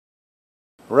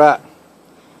Right.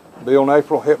 Bill and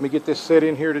April helped me get this set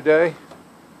in here today.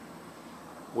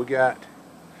 We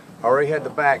already had the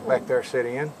back there set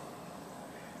in.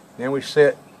 Then we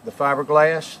set the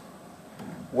fiberglass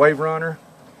wave runner,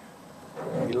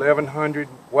 1100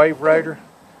 Waveraider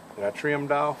that I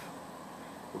trimmed off.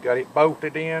 We got it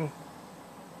bolted in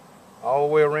all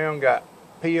the way around. Got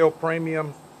PL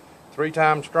Premium 3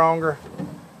 times stronger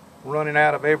running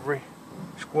out of every,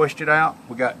 squished it out.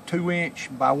 We got 2"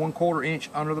 by 1/4 inch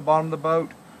under the bottom of the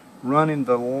boat, running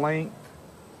the length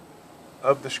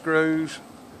of the screws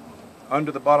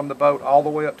under the bottom of the boat all the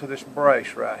way up to this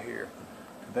brace right here,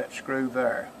 to that screw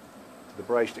there, to the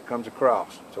brace that comes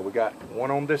across. So we got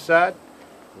one on this side,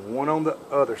 one on the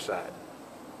other side.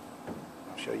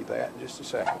 I'll show you that in just a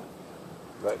second.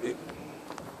 But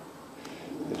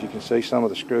as you can see, some of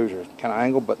the screws are kind of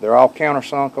angled, but they're all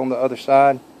countersunk on the other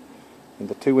side, and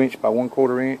the 2" by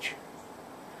 1/4 inch.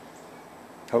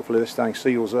 Hopefully this thing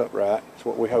seals up right. That's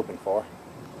what we're hoping for.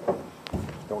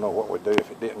 Don't know what we'd do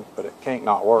if it didn't, but it can't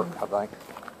not work, I think.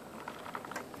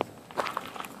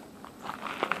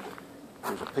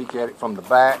 Here's a peek at it from the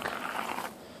back.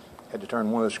 Had to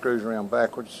turn one of the screws around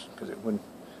backwards because it wouldn't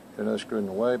get another screw in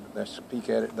the way, but that's a peek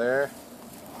at it there.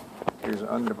 Here's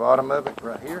the under bottom of it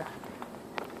right here.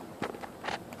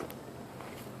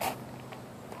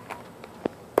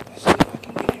 Let's see if I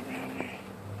can get it around there.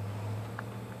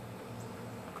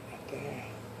 Right there.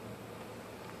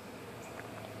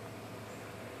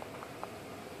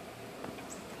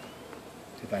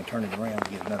 See if I can turn it around and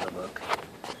get another look.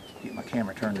 Get my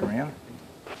camera turned around.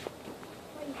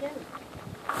 What are you doing?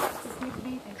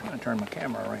 I'm trying to turn my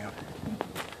camera around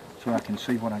so I can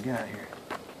see what I got here.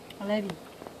 I love you.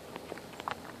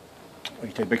 Oh,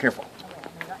 you take, be careful.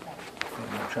 I'm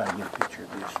going to try to get a picture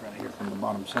of this right here from the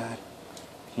bottom side.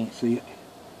 Can't see it.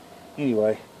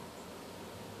 Anyway.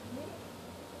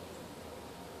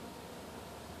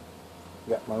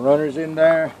 Got my runners in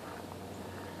there.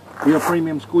 PL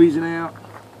Premium squeezing out.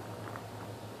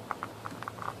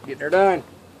 Getting her done.